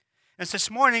And so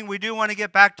this morning we do want to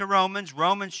get back to Romans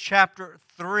chapter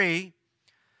 3.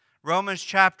 Romans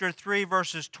chapter 3,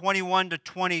 verses 21 to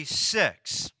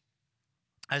 26.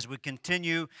 As we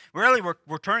continue, really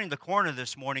we're turning the corner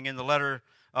this morning in the letter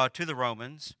to the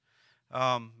Romans,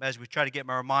 as we try to get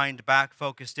our mind back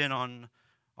focused in on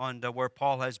where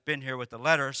Paul has been here with the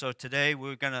letter. So today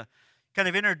we're going to kind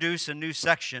of introduce a new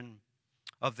section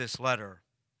of this letter.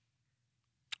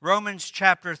 Romans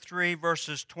chapter 3,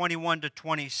 verses 21 to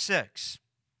 26.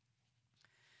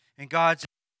 And God's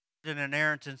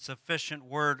inerrant and sufficient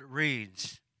word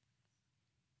reads,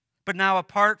 "But now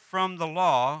apart from the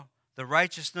law, the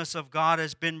righteousness of God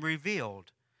has been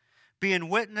revealed, being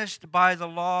witnessed by the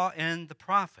law and the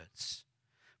prophets.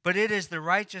 But it is the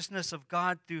righteousness of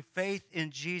God through faith in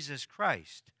Jesus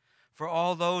Christ, for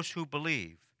all those who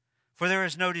believe. For there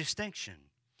is no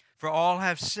distinction, for all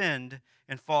have sinned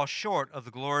and fall short of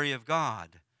the glory of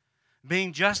God,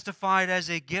 being justified as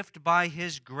a gift by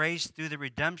His grace through the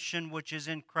redemption which is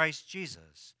in Christ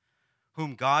Jesus,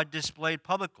 whom God displayed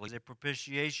publicly as a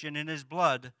propitiation in His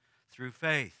blood through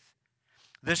faith.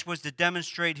 This was to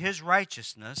demonstrate His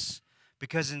righteousness,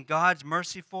 because in God's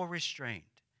merciful restraint,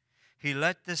 He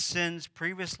let the sins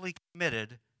previously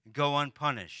committed go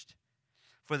unpunished.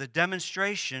 For the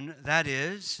demonstration, that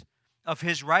is, of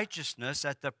His righteousness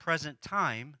at the present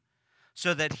time,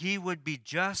 so that He would be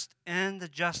just and the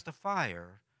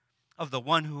justifier of the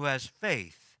one who has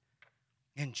faith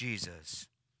in Jesus."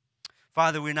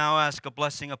 Father, we now ask a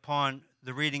blessing upon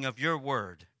the reading of Your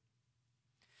word.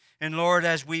 And Lord,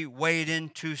 as we wade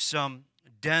into some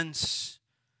dense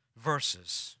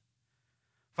verses,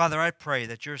 Father, I pray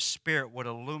that Your Spirit would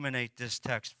illuminate this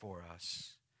text for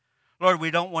us. Lord,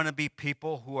 we don't want to be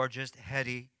people who are just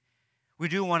heady. We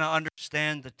do want to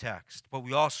understand the text, but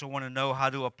we also want to know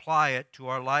how to apply it to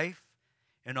our life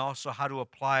and also how to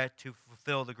apply it to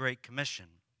fulfill the Great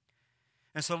Commission.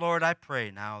 And so, Lord, I pray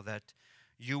now that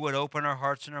You would open our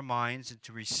hearts and our minds and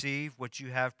to receive what You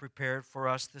have prepared for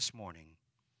us this morning.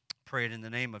 Pray it in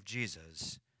the name of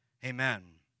Jesus.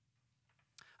 Amen.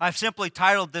 I've simply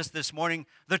titled this morning,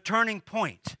 "The Turning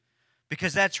Point,"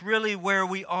 because that's really where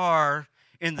we are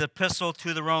in the epistle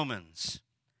to the Romans.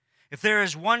 If there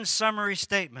is one summary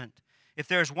statement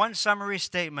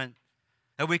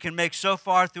that we can make so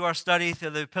far through our study through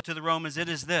the epistle to the Romans, it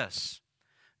is this: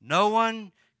 no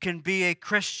one can be a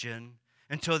Christian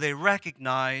until they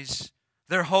recognize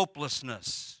their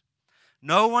hopelessness.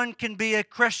 No one can be a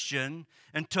Christian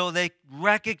until they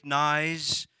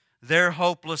recognize their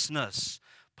hopelessness.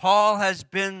 Paul has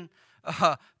been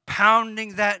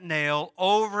pounding that nail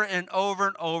over and over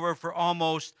and over for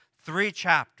almost 3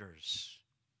 chapters.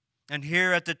 And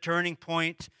here at the turning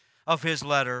point of his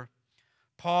letter,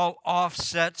 Paul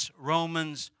offsets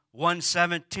Romans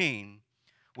 1:17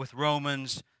 with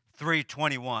Romans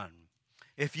 3:21.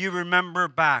 If you remember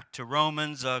back to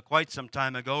Romans quite some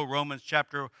time ago, Romans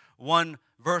chapter 1,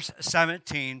 verse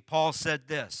 17, Paul said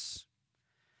this.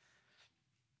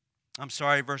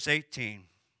 Verse 18.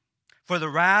 "For the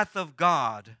wrath of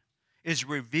God is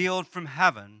revealed from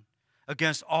heaven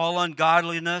against all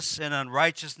ungodliness and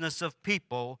unrighteousness of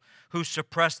people who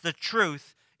suppress the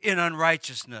truth in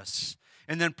unrighteousness."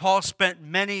 And then Paul spent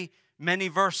many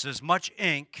verses, much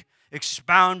ink,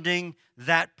 expounding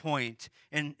that point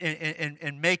and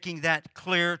making that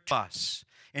clear to us.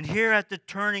 And here at the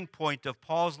turning point of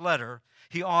Paul's letter,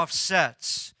 he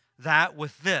offsets that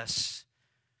with this: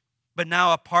 "But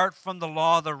now apart from the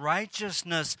law, the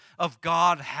righteousness of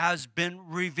God has been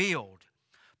revealed."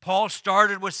 Paul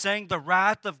started with saying the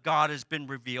wrath of God has been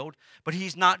revealed, but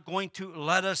he's not going to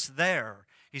let us there.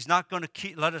 He's not going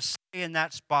to let us stay in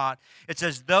that spot. It's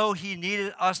as though he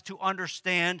needed us to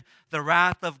understand the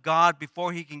wrath of God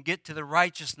before he can get to the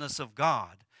righteousness of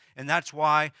God. And that's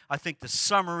why I think the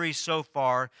summary so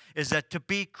far is that to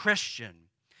be Christian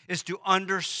is to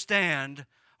understand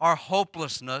our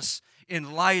hopelessness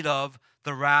in light of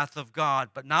the wrath of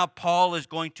God. But now Paul is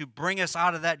going to bring us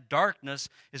out of that darkness,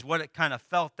 is what it kind of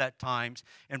felt at times,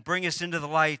 and bring us into the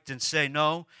light and say,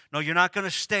 no, you're not going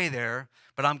to stay there,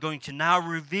 but I'm going to now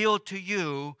reveal to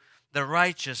you the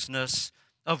righteousness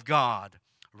of God.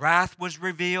 Wrath was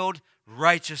revealed,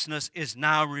 righteousness is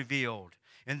now revealed.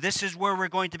 And this is where we're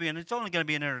going to be, and it's only going to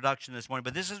be an introduction this morning,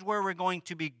 but this is where we're going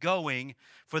to be going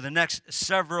for the next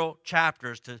several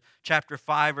chapters, to chapter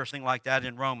 5 or something like that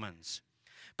in Romans.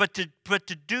 But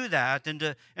to do that and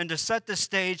to set the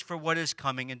stage for what is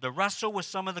coming and to wrestle with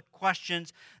some of the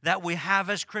questions that we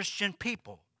have as Christian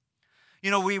people.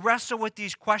 You know, we wrestle with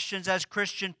these questions as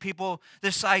Christian people,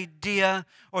 this idea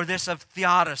or this of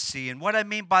theodicy. And what I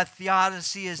mean by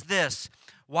theodicy is this: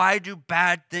 why do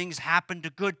bad things happen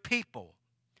to good people?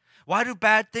 Why do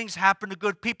bad things happen to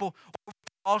good people?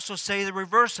 Also say the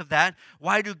reverse of that.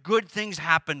 Why do good things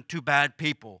happen to bad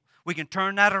people? We can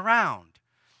turn that around.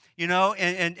 You know,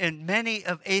 and many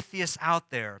of atheists out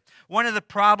there, one of the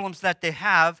problems that they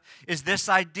have is this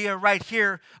idea right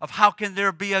here of how can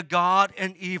there be a God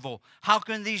and evil? How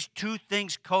can these two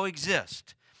things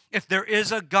coexist? If there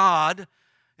is a God,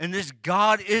 and this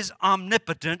God is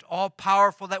omnipotent,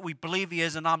 all-powerful that we believe He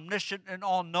is, and omniscient and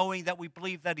all-knowing that we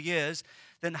believe that He is,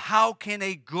 then how can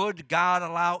a good God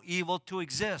allow evil to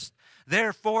exist?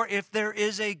 Therefore, if there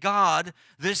is a God,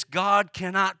 this God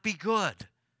cannot be good.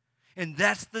 And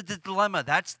that's the dilemma.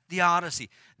 That's the odyssey.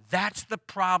 That's the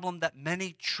problem that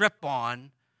many trip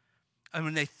on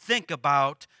when they think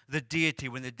about the deity,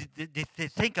 when they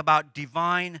think about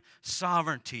divine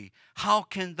sovereignty. How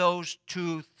can those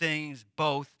two things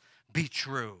both be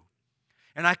true?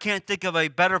 And I can't think of a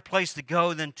better place to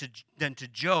go than to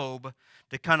Job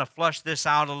to kind of flush this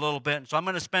out a little bit. And so I'm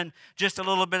going to spend just a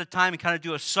little bit of time and kind of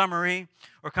do a summary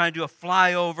or kind of do a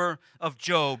flyover of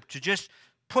Job to just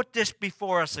put this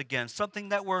before us again, something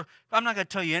that I'm not going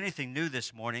to tell you anything new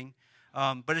this morning,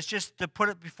 but it's just to put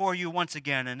it before you once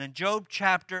again. And in Job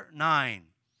chapter 9,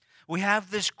 we have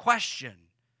this question,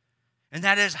 and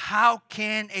that is, how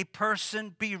can a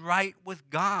person be right with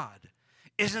God?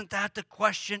 Isn't that the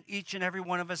question each and every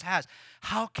one of us has?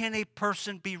 How can a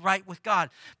person be right with God?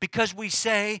 Because we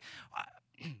say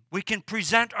we can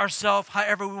present ourselves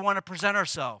however we want to present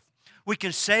ourselves. We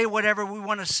can say whatever we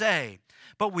want to say.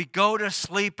 But we go to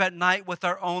sleep at night with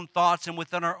our own thoughts and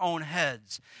within our own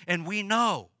heads. And we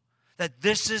know that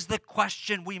this is the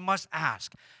question we must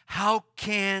ask. How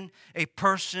can a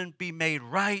person be made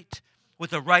right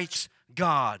with a righteous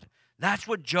God? That's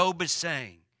what Job is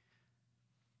saying.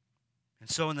 And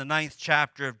so in the 9th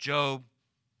chapter of Job,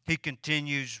 he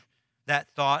continues that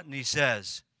thought and he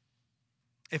says,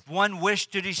 if one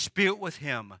wished to dispute with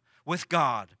him, with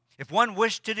God, if one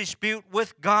wished to dispute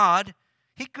with God,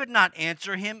 he could not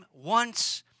answer him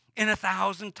once in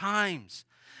 1,000 times.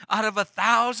 Out of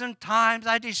 1,000 times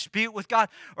I dispute with God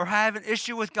or have an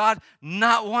issue with God,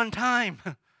 not one time.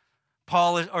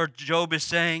 Job is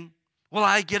saying, will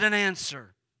I get an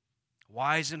answer?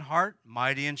 Wise in heart,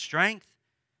 mighty in strength.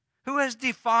 Who has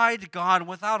defied God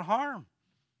without harm?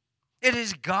 It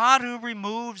is God who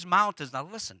removes mountains. Now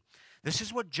listen, this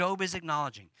is what Job is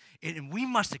acknowledging. And we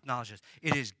must acknowledge this.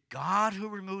 It is God who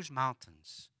removes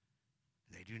mountains.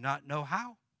 They do not know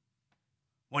how.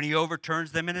 When He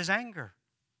overturns them in His anger.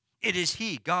 It is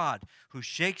He, God, who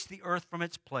shakes the earth from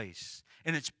its place,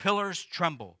 and its pillars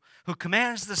tremble, who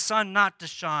commands the sun not to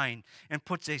shine, and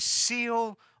puts a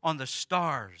seal on the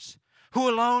stars, who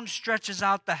alone stretches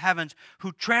out the heavens,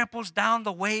 who tramples down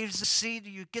the waves of the sea. Do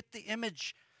you get the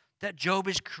image that Job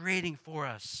is creating for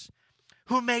us?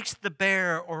 Who makes the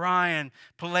bear, Orion,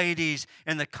 Pleiades,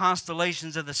 and the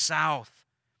constellations of the south?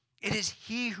 It is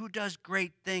He who does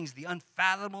great things, the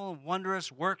unfathomable and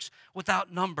wondrous works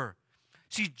without number.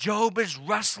 See, Job is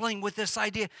wrestling with this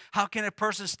idea. How can a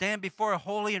person stand before a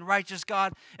holy and righteous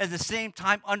God at the same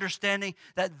time understanding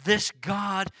that this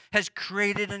God has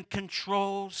created and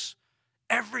controls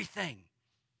everything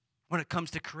when it comes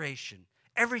to creation,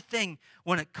 everything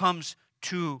when it comes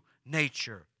to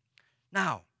nature?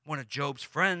 Now, one of Job's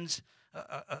friends,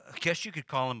 I guess you could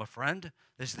call him a friend,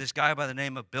 this guy by the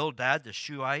name of Bildad the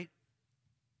Shuhite,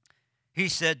 he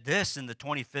said this in the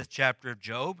 25th chapter of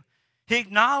Job. He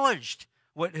acknowledged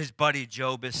what his buddy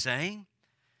Job is saying.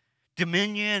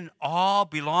 Dominion and all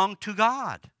belong to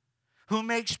God, who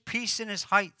makes peace in His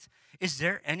height. Is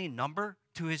there any number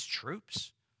to His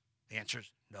troops? The answer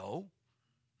is no.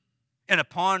 And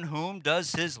upon whom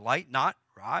does His light not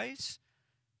rise?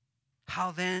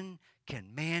 How then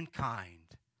can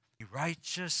mankind be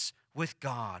righteous with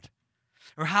God?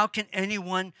 Or how can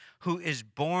anyone who is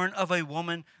born of a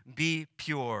woman be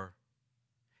pure?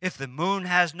 If the moon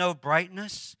has no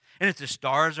brightness, and if the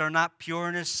stars are not pure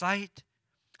in His sight,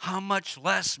 how much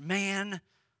less man,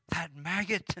 that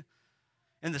maggot,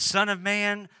 and the Son of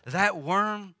Man, that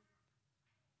worm?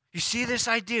 You see this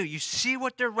idea? You see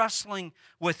what they're wrestling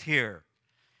with here.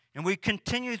 And we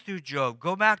continue through Job.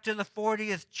 Go back to the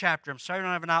 40th chapter. I'm sorry I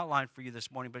don't have an outline for you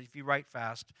this morning, but if you write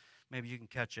fast, maybe you can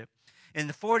catch it. In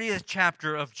the 40th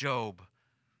chapter of Job,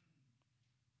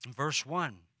 verse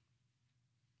 1,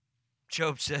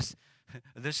 Job says,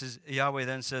 Yahweh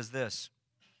then says this.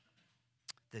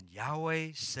 Then Yahweh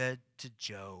said to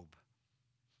Job,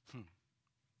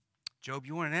 Job,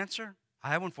 you want an answer? I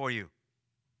have one for you.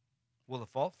 Will the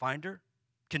fault finder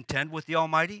contend with the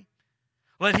Almighty?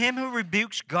 Let him who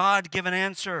rebukes God give an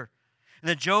answer. And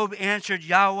then Job answered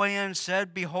Yahweh and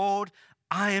said, behold,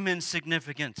 I am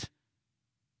insignificant.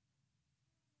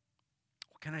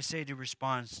 can I say to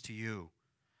response to you?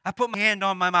 I put my hand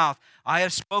on my mouth. I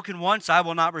have spoken once, I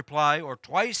will not reply, or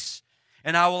twice,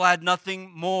 and I will add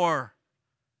nothing more.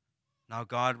 Now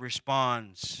God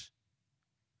responds,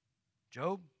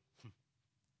 Job,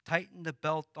 tighten the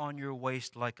belt on your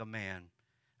waist like a man.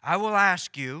 I will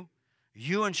ask you,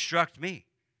 you instruct me.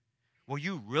 Will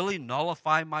you really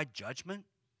nullify my judgment?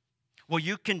 Will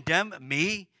you condemn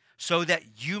me so that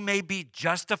you may be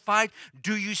justified?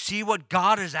 Do you see what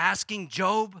God is asking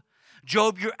Job?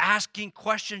 Job, you're asking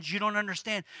questions you don't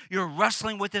understand. You're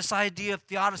wrestling with this idea of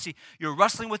theodicy. You're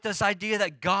wrestling with this idea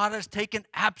that God has taken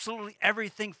absolutely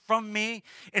everything from me.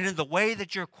 And in the way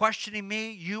that you're questioning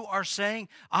me, you are saying,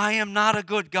 I am not a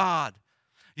good God.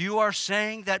 You are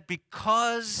saying that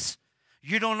because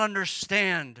you don't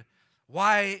understand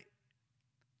why,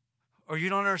 or you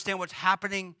don't understand what's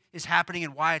happening is happening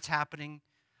and why it's happening,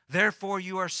 therefore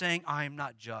you are saying, I am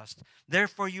not just.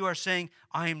 Therefore you are saying,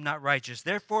 I am not righteous.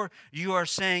 Therefore you are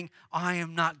saying, I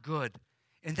am not good.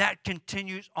 And that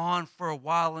continues on for a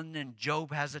while, and then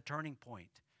Job has a turning point.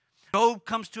 Job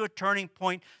comes to a turning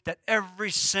point that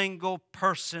every single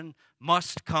person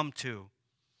must come to.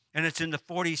 And it's in the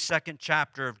 42nd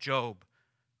chapter of Job.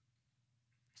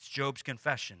 It's Job's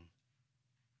confession.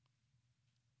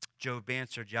 Job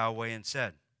answered Yahweh and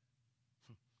said,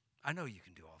 I know you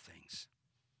can do all things,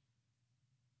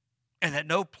 and that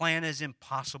no plan is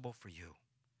impossible for you.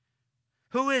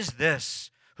 Who is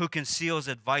this who conceals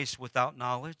advice without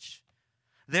knowledge?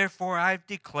 Therefore I've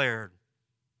declared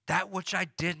that which I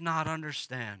did not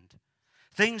understand,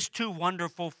 things too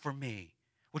wonderful for me,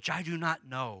 which I do not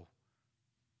know.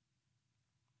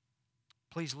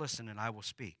 Please listen and I will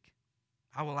speak.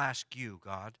 I will ask you,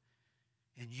 God,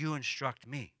 and you instruct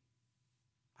me.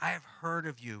 I have heard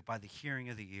of you by the hearing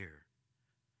of the ear,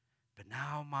 but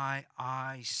now my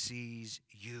eye sees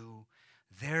you.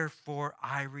 Therefore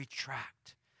I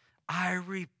retract. I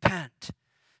repent,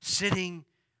 sitting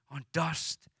on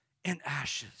dust and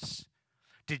ashes.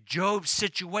 Did Job's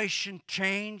situation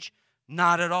change?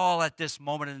 Not at all at this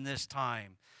moment in this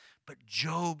time. But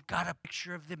Job got a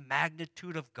picture of the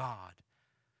magnitude of God,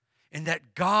 and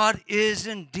that God is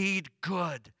indeed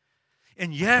good.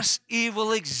 And yes,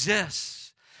 evil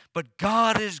exists, but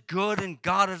God is good, and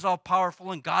God is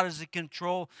all-powerful, and God is in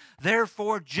control.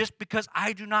 Therefore, just because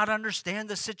I do not understand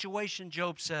the situation,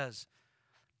 Job says,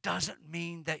 doesn't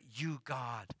mean that you,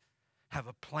 God, have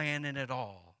a plan in it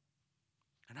all.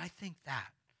 And I think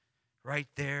that right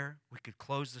there, we could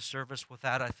close the service with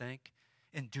that, I think,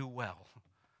 and do well,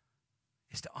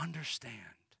 is to understand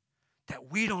that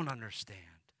we don't understand,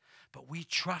 but we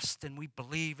trust and we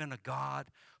believe in a God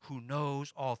who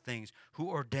knows all things, who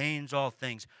ordains all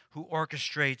things, who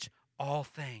orchestrates all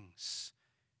things,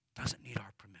 doesn't need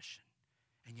our permission,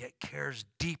 and yet cares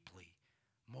deeply,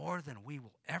 more than we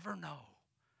will ever know,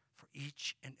 for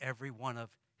each and every one of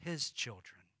his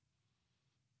children.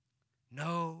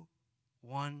 No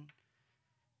one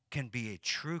can be a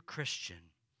true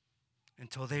Christian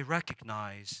until they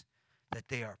recognize that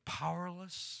they are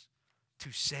powerless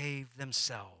to save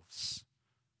themselves.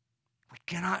 We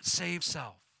cannot save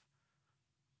self.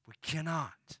 We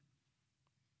cannot.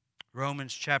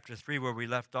 Romans chapter 3, where we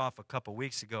left off a couple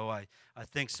weeks ago, I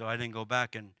think so. I didn't go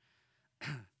back and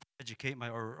educate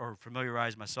or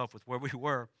familiarize myself with where we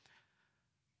were.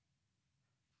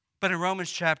 But in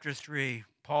Romans chapter 3,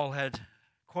 Paul had,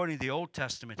 quoting the Old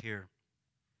Testament here,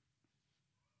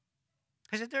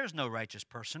 he said, there is no righteous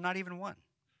person, not even one.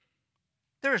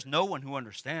 There is no one who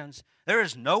understands. There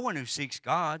is no one who seeks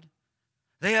God.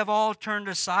 They have all turned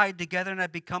aside together and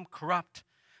have become corrupt.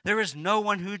 There is no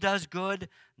one who does good,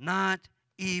 not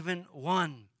even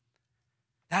one.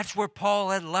 That's where Paul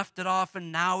had left it off,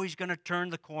 and now he's going to turn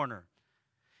the corner.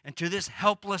 And to this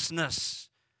helplessness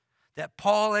that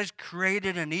Paul has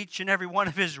created in each and every one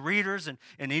of his readers and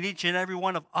in each and every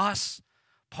one of us,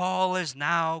 Paul is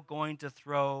now going to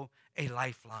throw a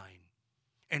lifeline.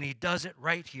 And he does it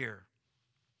right here.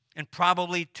 And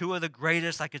probably two of the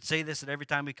greatest, I could say this at every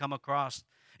time we come across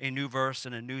a new verse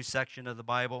in a new section of the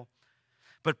Bible,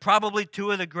 but probably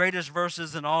two of the greatest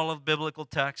verses in all of biblical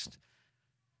text.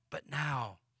 But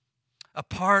now,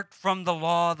 apart from the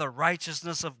law, the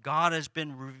righteousness of God has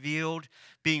been revealed,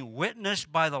 being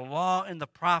witnessed by the law and the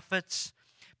prophets,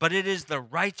 but it is the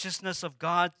righteousness of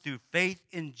God through faith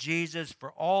in Jesus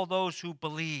for all those who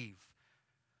believe.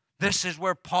 This is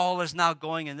where Paul is now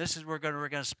going, and this is where we're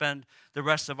going to spend the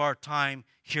rest of our time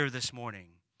here this morning.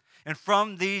 And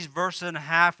from these verses and a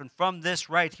half, and from this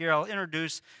right here, I'll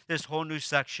introduce this whole new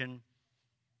section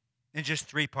in just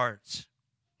three parts.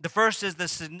 The first is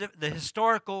the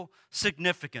historical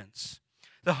significance.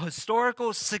 the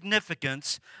historical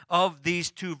significance of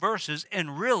these two verses,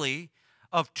 and really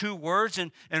of two words,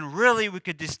 and really we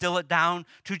could distill it down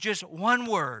to just one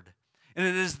word. And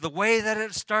it is the way that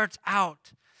it starts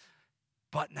out.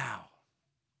 But now.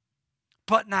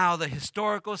 But now, the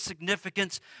historical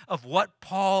significance of what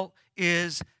Paul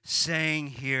is saying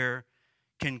here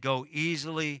can go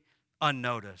easily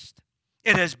unnoticed.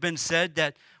 It has been said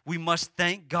that we must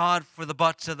thank God for the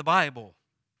buts of the Bible.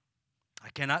 I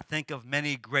cannot think of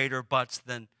many greater buts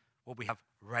than what we have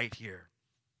right here.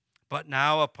 But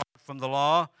now, apart from the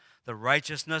law, the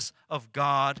righteousness of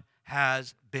God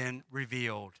has been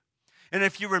revealed. And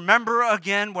if you remember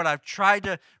again what I've tried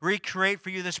to recreate for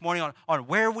you this morning on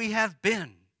where we have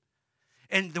been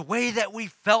and the way that we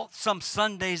felt some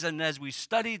Sundays, and as we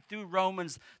studied through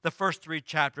Romans, the first 3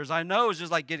 chapters, I know it's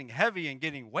just like getting heavy and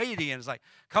getting weighty, and it's like,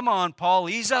 come on, Paul,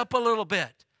 ease up a little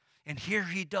bit. And here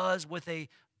he does with a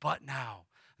but now.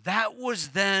 That was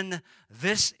then,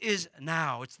 this is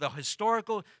now. It's the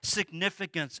historical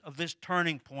significance of this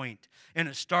turning point, and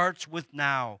it starts with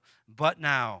now, but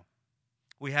now.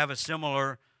 We have a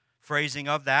similar phrasing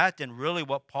of that, and really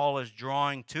what Paul is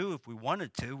drawing to, if we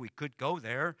wanted to, we could go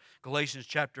there. Galatians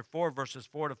chapter 4, verses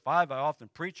 4 to 5. I often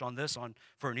preach on this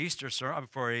for an Easter sermon,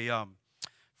 for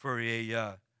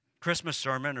a Christmas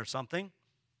sermon or something,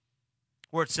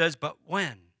 where it says, "But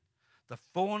when the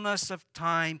fullness of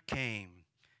time came,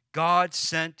 God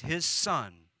sent his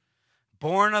Son,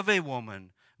 born of a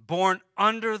woman, born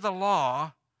under the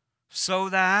law, so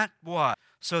that," what?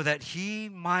 "So that he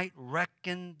might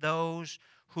reckon those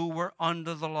who were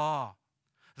under the law."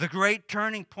 The great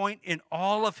turning point in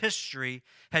all of history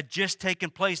had just taken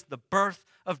place, the birth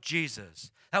of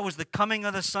Jesus. That was the coming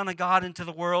of the Son of God into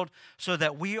the world, so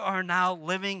that we are now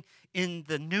living in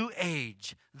the new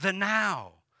age, the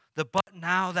now. The but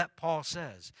now that Paul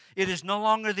says. It is no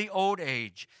longer the old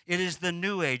age. It is the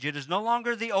new age. It is no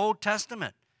longer the Old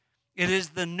Testament. It is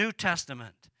the New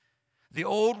Testament. The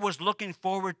old was looking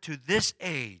forward to this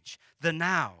age, the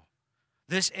now.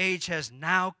 This age has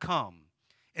now come,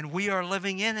 and we are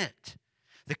living in it.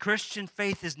 The Christian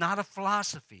faith is not a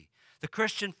philosophy. The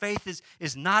Christian faith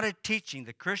is not a teaching.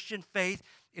 The Christian faith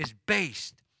is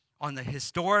based on the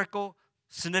historical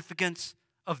significance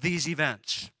of these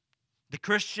events. The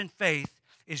Christian faith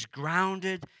is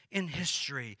grounded in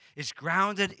history, is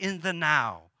grounded in the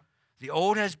now. The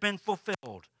old has been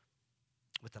fulfilled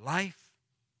with the life,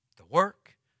 the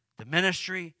work, the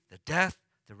ministry, the death,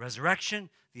 the resurrection,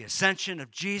 the ascension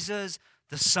of Jesus,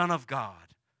 the Son of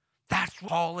God. That's what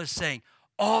Paul is saying.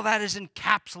 All that is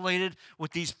encapsulated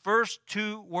with these first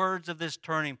 2 words of this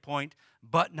turning point,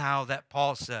 but now that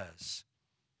Paul says.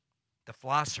 The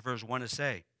philosophers want to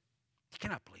say, you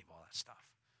cannot believe all that stuff.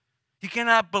 You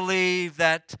cannot believe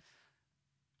that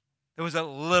there was a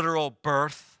literal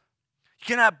birth. You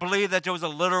cannot believe that there was a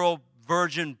literal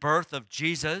virgin birth of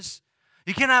Jesus.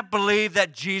 You cannot believe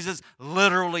that Jesus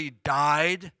literally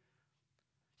died.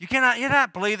 You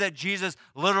cannot believe that Jesus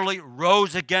literally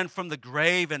rose again from the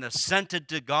grave and ascended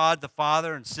to God the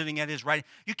Father and sitting at his right.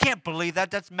 You can't believe that.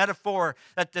 That's metaphor.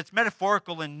 That's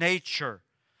metaphorical in nature.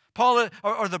 Paul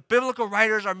or the biblical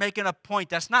writers are making a point.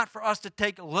 That's not for us to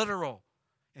take literal.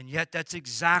 And yet that's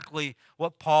exactly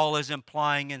what Paul is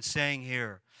implying and saying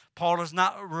here. Paul does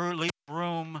not leave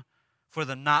room for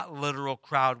the not literal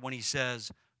crowd when he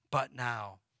says, but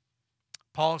now.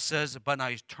 Paul says, but now.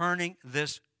 He's turning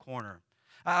this corner.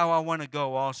 I want to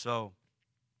go also,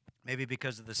 maybe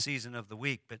because of the season of the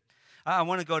week, but I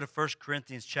want to go to 1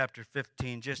 Corinthians chapter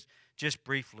 15 just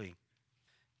briefly.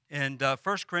 In 1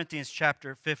 Corinthians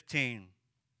chapter 15,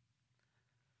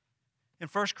 in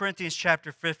 1 Corinthians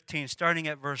chapter 15, starting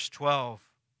at verse 12,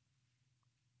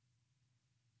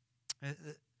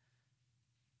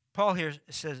 Paul here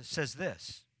says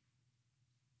this.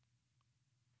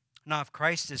 Now, if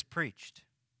Christ is preached,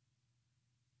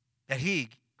 that he,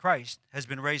 Christ, has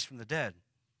been raised from the dead,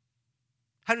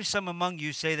 how do some among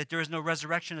you say that there is no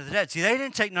resurrection of the dead? See, they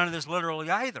didn't take none of this literally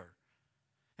either.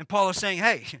 And Paul is saying,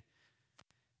 hey,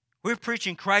 we're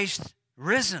preaching Christ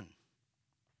risen.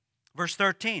 Verse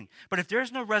 13, but if there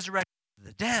is no resurrection of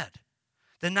the dead,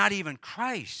 then not even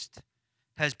Christ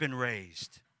has been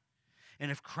raised. And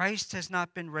if Christ has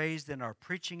not been raised, then our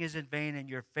preaching is in vain and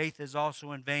your faith is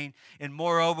also in vain. And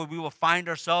moreover, we will find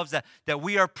ourselves that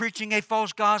we are preaching a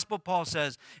false gospel, Paul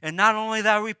says. And not only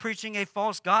that are we preaching a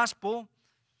false gospel,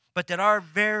 but that our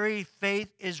very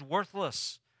faith is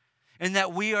worthless. And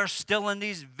that we are still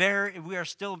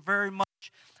very much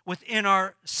within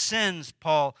our sins,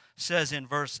 Paul says in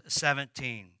verse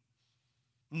 17.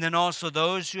 And then also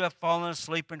those who have fallen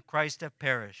asleep in Christ have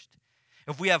perished.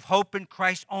 If we have hope in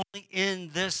Christ only in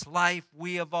this life,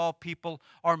 we of all people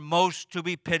are most to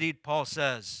be pitied, Paul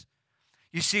says.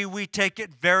 You see, we take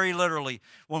it very literally.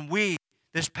 When we,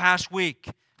 this past week,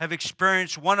 have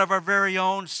experienced one of our very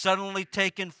own suddenly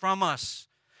taken from us,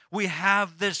 we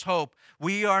have this hope.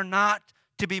 We are not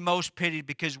to be most pitied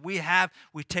because we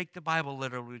take the Bible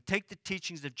literally. We take the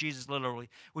teachings of Jesus literally.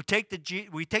 We take the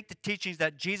teachings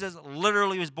that Jesus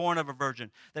literally was born of a virgin,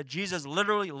 that Jesus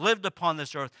literally lived upon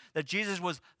this earth, that Jesus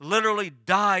was literally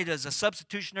died as a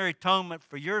substitutionary atonement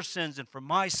for your sins and for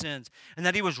my sins, and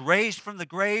that he was raised from the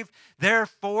grave.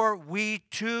 Therefore, we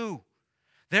too.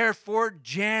 Therefore,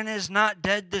 Jan is not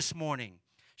dead this morning.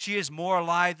 She is more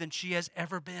alive than she has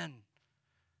ever been.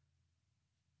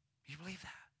 Do you believe that?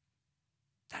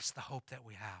 That's the hope that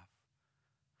we have.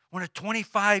 When a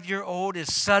 25-year-old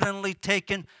is suddenly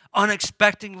taken,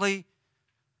 unexpectedly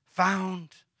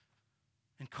found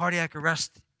in cardiac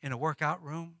arrest in a workout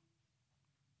room,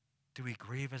 do we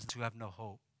grieve as those who have no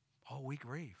hope? Oh, we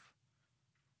grieve,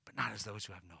 but not as those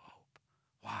who have no hope.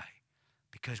 Why?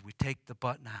 Because we take the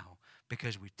but now.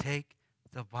 Because we take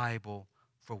the Bible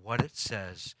for what it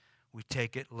says. We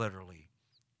take it literally.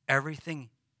 Everything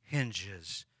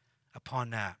hinges upon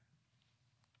that.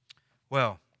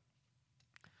 Well,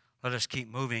 let us keep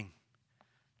moving.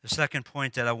 The second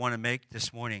point that I want to make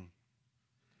this morning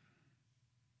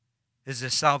is the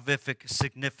salvific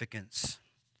significance.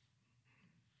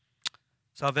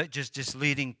 Just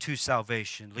leading to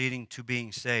salvation, leading to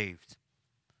being saved.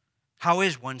 How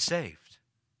is one saved?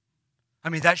 I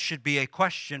mean, that should be a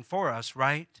question for us,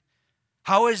 right?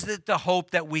 How is it the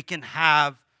hope that we can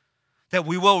have, that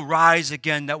we will rise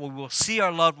again, that we will see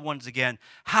our loved ones again?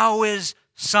 How is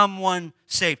someone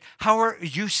saved? How are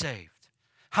you saved?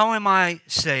 How am I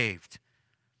saved?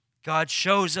 God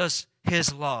shows us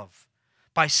his love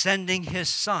by sending his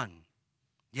Son.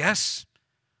 Yes,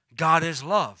 God is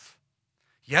love.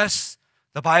 Yes,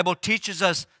 the Bible teaches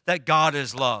us that God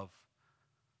is love.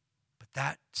 But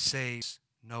that saves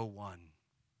no one.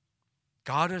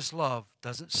 God is love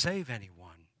doesn't save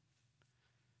anyone.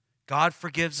 God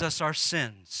forgives us our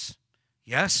sins.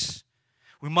 Yes,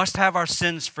 we must have our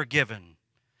sins forgiven.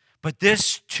 But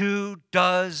this too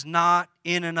does not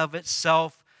in and of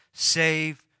itself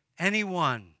save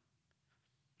anyone.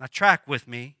 Now track with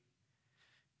me.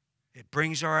 It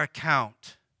brings our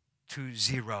account to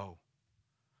zero.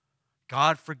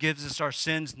 God forgives us our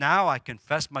sins. Now I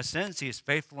confess my sins. He is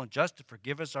faithful and just to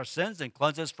forgive us our sins and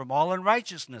cleanse us from all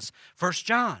unrighteousness. 1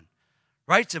 John,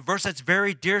 right? It's a verse that's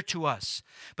very dear to us.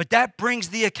 But that brings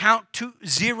the account to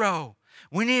zero.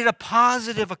 We need a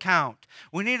positive account.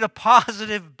 We need a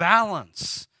positive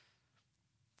balance.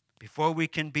 Before we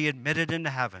can be admitted into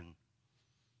heaven,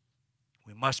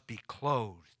 we must be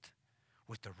clothed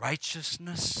with the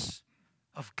righteousness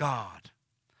of God.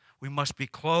 We must be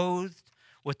clothed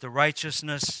with the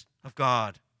righteousness of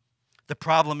God. The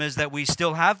problem is that we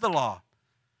still have the law.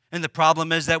 And the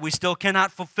problem is that we still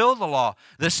cannot fulfill the law.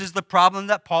 This is the problem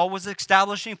that Paul was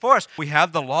establishing for us. We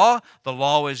have the law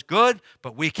is good,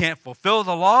 but we can't fulfill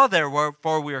the law,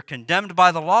 therefore we are condemned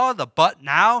by the law. The but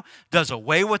now does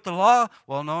away with the law.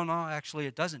 Well, no, actually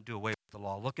it doesn't do away with the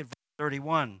law. Look at verse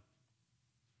 31.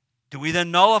 Do we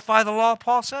then nullify the law,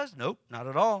 Paul says? Nope, not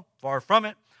at all. Far from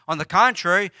it. On the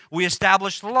contrary, we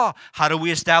establish the law. How do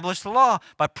we establish the law?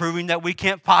 By proving that we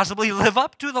can't possibly live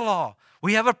up to the law.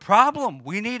 We have a problem.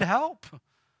 We need help.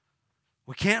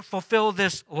 We can't fulfill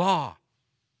this law.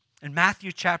 In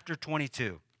Matthew chapter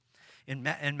 22,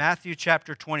 in Matthew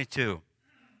chapter 22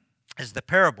 is the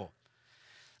parable.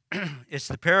 It's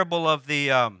the parable of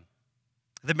the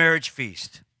marriage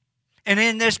feast. And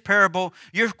in this parable,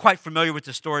 you're quite familiar with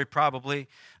the story probably,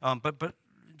 but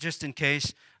just in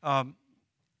case, the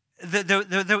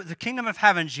kingdom of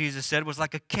heaven, Jesus said, was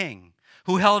like a king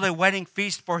who held a wedding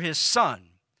feast for his son.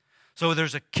 So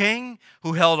there's a king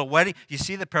who held a wedding. You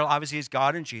see the parallel, obviously it's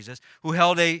God and Jesus, who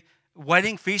held a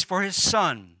wedding feast for his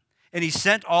son. And he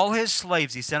sent all his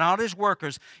slaves, he sent out his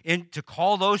workers in to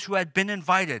call those who had been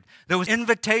invited. There was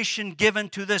invitation given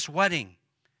to this wedding.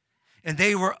 And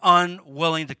they were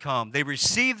unwilling to come. They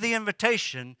received the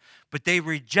invitation, but they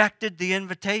rejected the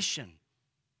invitation.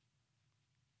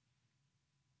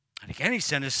 And again, he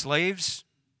sent his slaves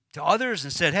to others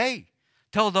and said, hey,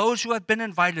 tell those who have been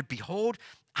invited, behold,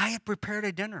 I have prepared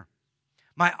a dinner.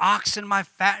 My oxen, my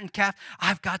fattened calf,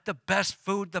 I've got the best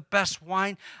food, the best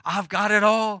wine. I've got it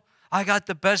all. I got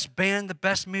the best band, the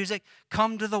best music.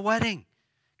 Come to the wedding.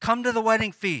 Come to the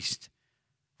wedding feast.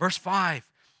 Verse 5,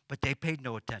 but they paid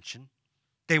no attention.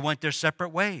 They went their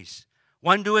separate ways.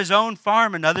 One to his own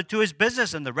farm, another to his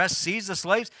business, and the rest seized the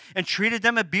slaves and treated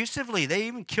them abusively. They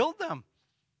even killed them.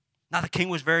 Now the king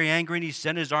was very angry, and he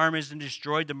sent his armies and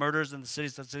destroyed the murderers in the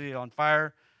city on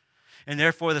fire. And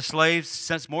therefore the slaves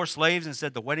sent more slaves and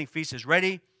said, the wedding feast is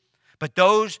ready. But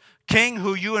those, king,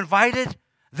 who you invited,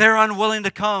 they're unwilling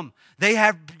to come. They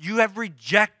have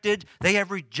rejected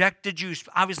you.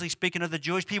 Obviously speaking of the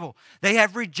Jewish people. They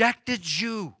have rejected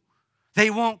you. They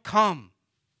won't come.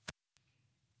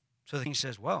 So the king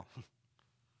says, well,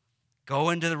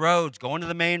 go into the roads, go into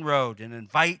the main road and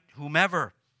invite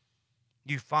whomever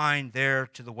you find there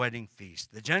to the wedding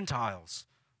feast. The Gentiles.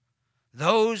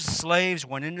 Those slaves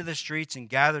went into the streets and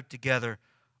gathered together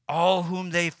all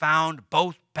whom they found,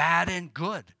 both bad and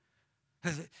good.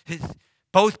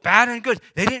 Both bad and good.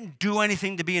 They didn't do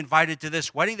anything to be invited to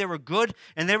this wedding. They were good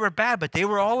and they were bad, but they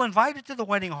were all invited to the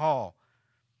wedding hall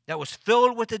that was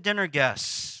filled with the dinner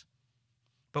guests.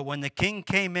 But when the king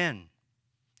came in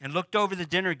and looked over the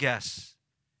dinner guests,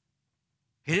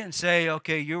 he didn't say,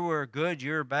 okay, you were good,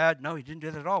 you were bad. No, he didn't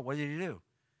do that at all. What did he do?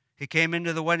 He came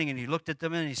into the wedding and he looked at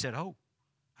them and he said, oh,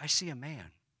 I see a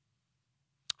man.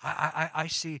 I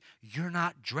see you're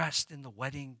not dressed in the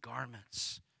wedding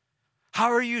garments.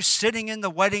 How are you sitting in the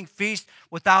wedding feast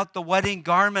without the wedding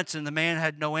garments? And the man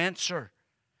had no answer.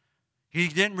 He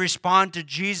didn't respond to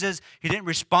Jesus. He didn't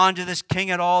respond to this king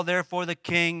at all. Therefore, the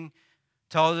king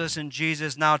tells us, and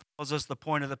Jesus now tells us the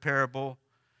point of the parable.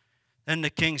 Then the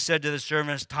king said to the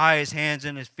servants, tie his hands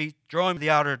and his feet, throw him into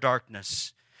the outer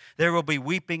darkness. There will be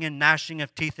weeping and gnashing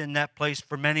of teeth in that place,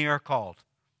 for many are called,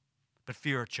 but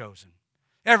few are chosen.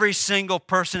 Every single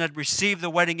person had received the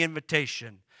wedding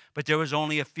invitation, but there was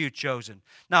only a few chosen.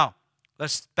 Now,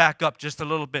 let's back up just a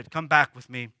little bit. Come back with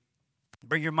me.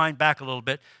 Bring your mind back a little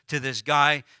bit to this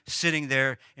guy sitting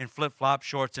there in flip-flop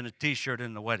shorts and a T-shirt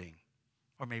in the wedding.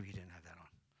 Or maybe he didn't have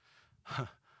that on.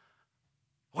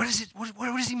 What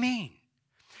does he mean?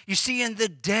 You see, in the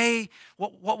day,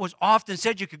 what was often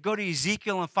said, you could go to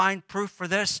Ezekiel and find proof for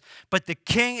this, but the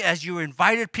king, as you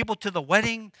invited people to the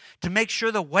wedding, to make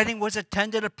sure the wedding was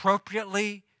attended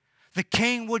appropriately, the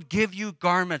king would give you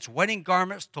garments, wedding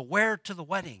garments to wear to the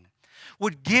wedding,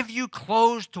 would give you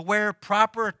clothes to wear,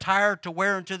 proper attire to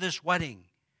wear into this wedding.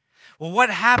 Well,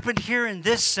 what happened here in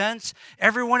this sense,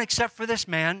 everyone except for this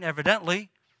man, evidently,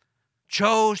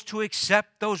 chose to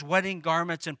accept those wedding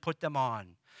garments and put them on.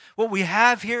 What we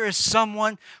have here is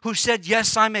someone who said,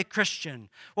 yes, I'm a Christian.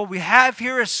 What we have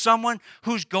here is someone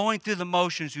who's going through the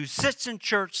motions, who sits in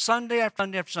church Sunday after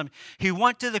Sunday after Sunday. He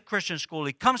went to the Christian school.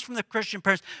 He comes from the Christian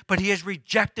parents, but he has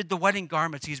rejected the wedding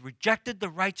garments. He's rejected the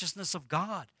righteousness of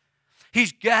God.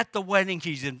 He's at the wedding.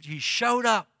 He showed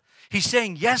up. He's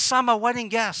saying, yes, I'm a wedding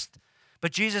guest.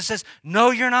 But Jesus says,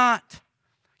 no, you're not.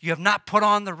 You have not put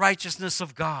on the righteousness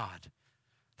of God.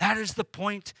 That is the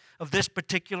point of this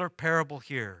particular parable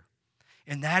here.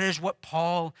 And that is what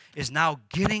Paul is now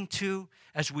getting to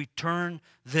as we turn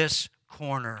this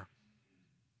corner.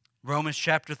 Romans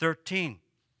chapter 13.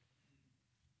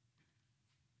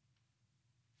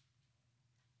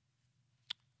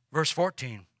 Verse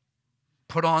 14.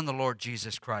 Put on the Lord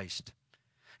Jesus Christ.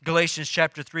 Galatians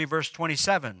chapter 3, verse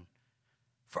 27.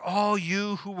 For all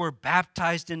you who were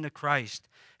baptized into Christ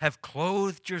have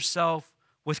clothed yourself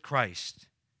with Christ.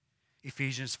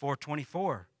 Ephesians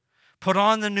 4:24. Put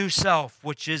on the new self,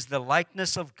 which is the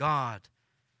likeness of God,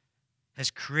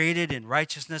 as created in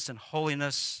righteousness and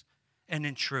holiness and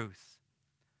in truth.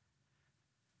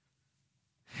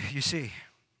 You see,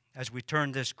 as we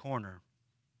turn this corner,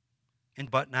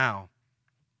 but now,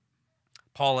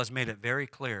 Paul has made it very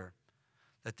clear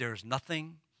that there is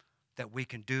nothing that we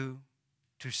can do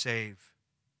to save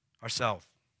ourselves.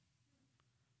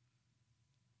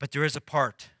 But there is a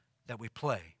part that we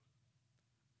play.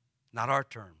 Not our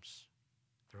terms.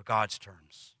 They're God's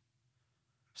terms.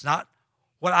 It's not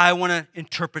what I want to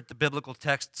interpret the biblical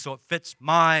text so it fits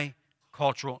my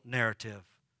cultural narrative.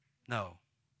 No.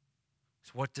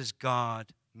 It's what does God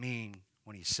mean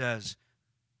when he says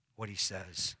what he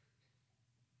says.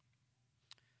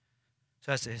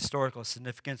 So that's the historical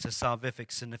significance, the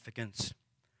salvific significance.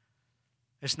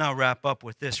 Let's now wrap up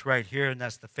with this right here, and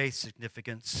that's the faith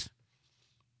significance.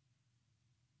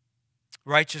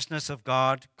 Righteousness of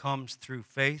God comes through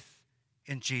faith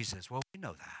in Jesus. Well, we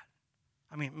know that.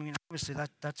 I mean, obviously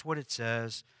that's what it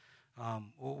says.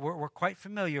 We're quite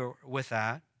familiar with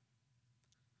that.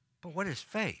 But what is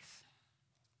faith?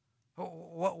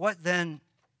 What then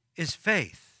is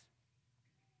faith?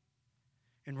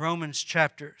 In Romans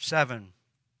chapter 7,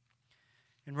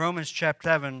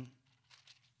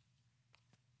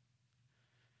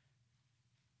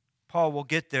 Paul will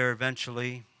get there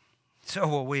eventually. So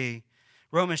will we.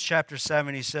 Romans chapter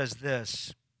 7, he says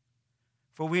this,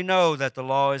 for we know that the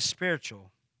law is spiritual,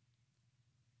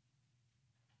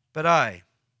 but I,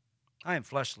 I am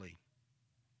fleshly,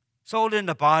 sold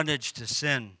into bondage to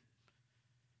sin.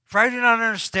 For I do not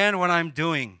understand what I'm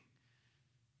doing.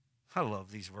 I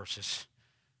love these verses.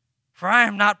 For I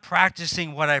am not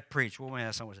practicing what I preach. Well, let me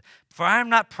ask someone. For I am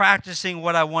not practicing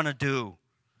what I want to do,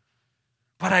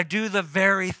 but I do the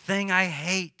very thing I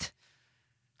hate.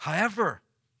 However,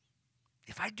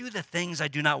 if I do the things I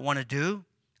do not want to do,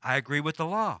 I agree with the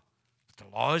law. The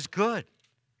law is good.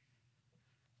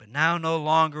 But now no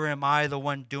longer am I the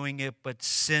one doing it, but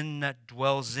sin that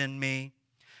dwells in me.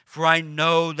 For I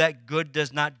know that good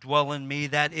does not dwell in me,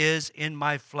 that is, in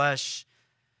my flesh.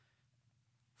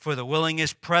 For the willing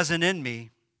is present in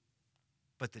me,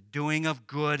 but the doing of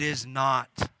good is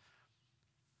not.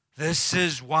 This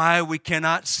is why we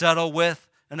cannot settle with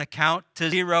an account to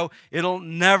zero. It'll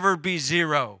never be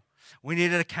zero. We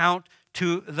need an account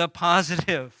to the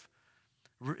positive.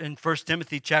 In 1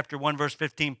 Timothy chapter 1, verse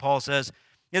 15, Paul says,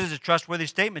 it is a trustworthy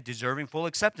statement, deserving full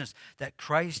acceptance, that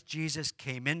Christ Jesus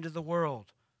came into the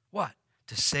world. What?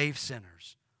 To save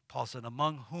sinners. Paul said,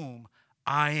 among whom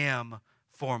I am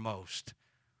foremost.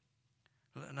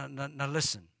 Now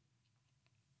listen.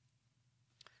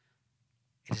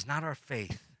 It is not our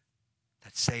faith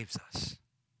that saves us.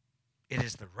 It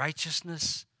is the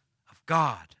righteousness of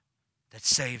God that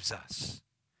saves us.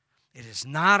 It is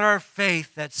not our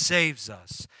faith that saves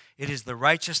us. It is the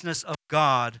righteousness of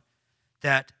God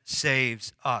that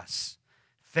saves us.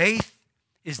 Faith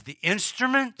is the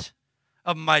instrument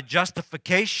of my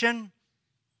justification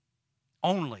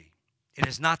only. It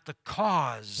is not the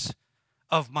cause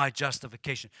of my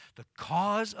justification. The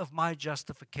cause of my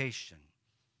justification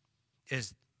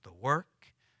is the work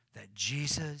that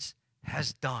Jesus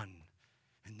has done.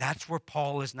 And that's where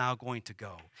Paul is now going to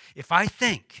go. If I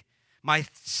think my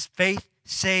faith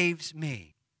saves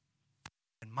me,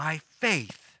 and my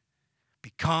faith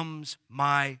becomes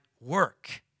my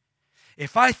work.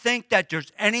 If I think that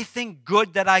there's anything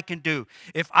good that I can do,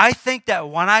 if I think that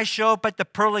when I show up at the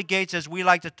pearly gates, as we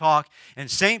like to talk, and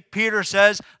St. Peter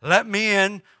says, let me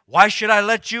in, why should I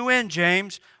let you in,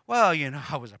 James? Well,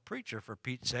 I was a preacher, for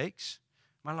Pete's sakes.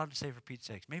 Am I allowed to say for Pete's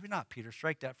sakes? Maybe not, Peter.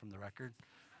 Strike that from the record.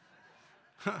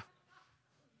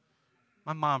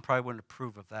 My mom probably wouldn't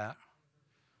approve of that.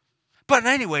 But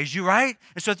anyways, you right?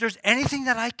 And so if there's anything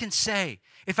that I can say,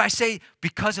 if I say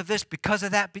because of this, because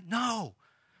of that, no.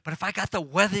 But if I got the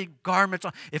weathered garments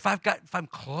on, if I'm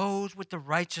clothed with the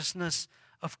righteousness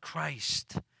of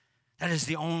Christ, that is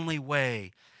the only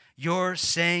way. You're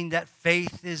saying that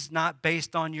faith is not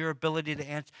based on your ability to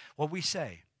answer what we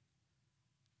say.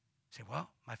 Say, well,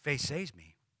 my faith saves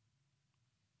me.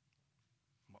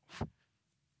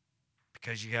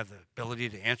 Because you have the ability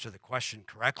to answer the question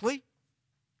correctly?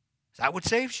 Is that what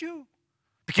saves you?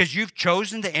 Because you've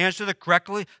chosen to answer the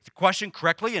question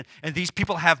correctly, and these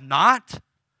people have not?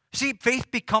 See, faith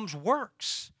becomes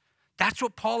works. That's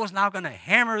what Paul is now going to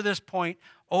hammer this point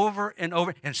over and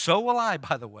over, and so will I,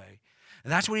 by the way.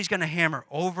 And that's what he's going to hammer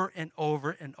over and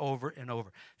over and over and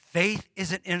over. Faith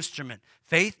is an instrument.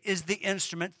 Faith is the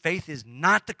instrument. Faith is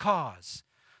not the cause.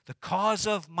 The cause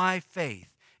of my faith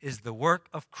is the work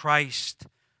of Christ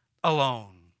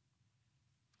alone.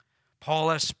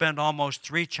 Paul has spent almost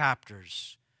 3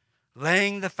 chapters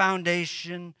laying the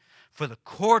foundation for the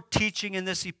core teaching in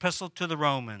this epistle to the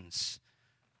Romans.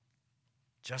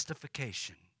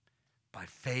 Justification by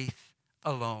faith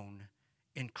alone,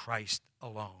 in Christ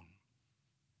alone.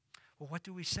 Well, what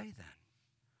do we say then?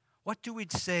 What do we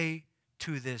say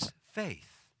to this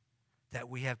faith that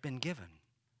we have been given?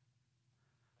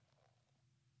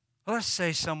 Well, let's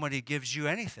say somebody gives you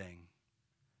anything.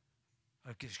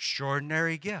 An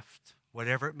extraordinary gift,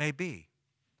 whatever it may be.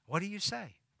 What do you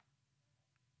say?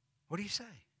 What do you say?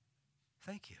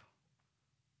 Thank you.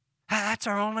 That's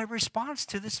our only response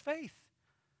to this faith.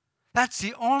 That's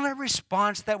the only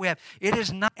response that we have. It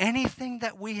is not anything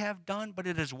that we have done, but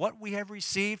it is what we have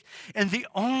received. And the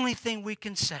only thing we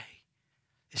can say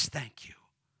is thank you.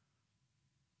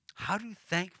 How do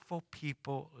thankful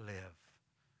people live?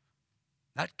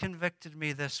 That convicted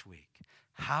me this week.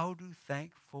 How do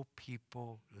thankful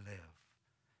people live?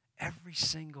 Every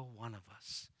single one of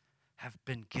us have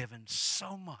been given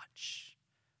so much.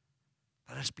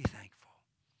 Let us be thankful.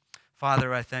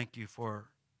 Father, I thank you for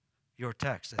your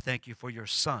text. I thank you for your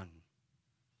Son.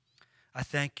 I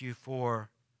thank you for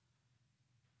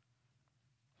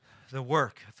the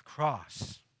work of the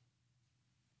cross.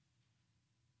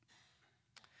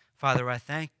 Father, I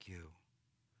thank you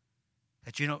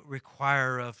that you don't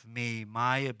require of me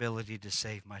my ability to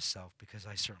save myself, because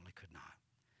I certainly could not.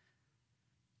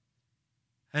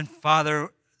 And Father,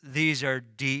 these are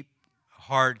deep,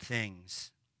 hard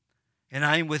things. And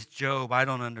I'm with Job. I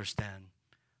don't understand.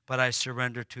 but I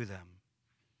surrender to them.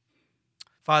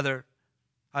 Father,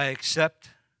 I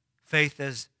accept faith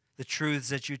as the truths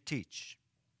that you teach.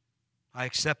 I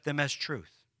accept them as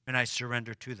truth, and I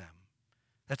surrender to them.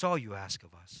 That's all you ask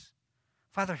of us.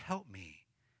 Father, help me.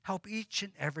 Help each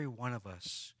and every one of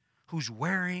us who's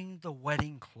wearing the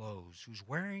wedding clothes, who's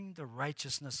wearing the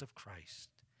righteousness of Christ.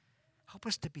 Help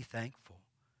us to be thankful,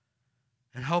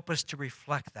 and help us to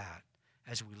reflect that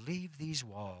as we leave these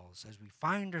walls, as we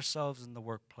find ourselves in the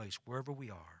workplace, wherever we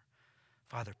are.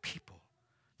 Father, people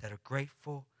that are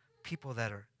grateful, people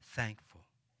that are thankful.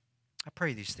 I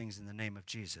pray these things in the name of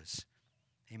Jesus.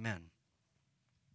 Amen.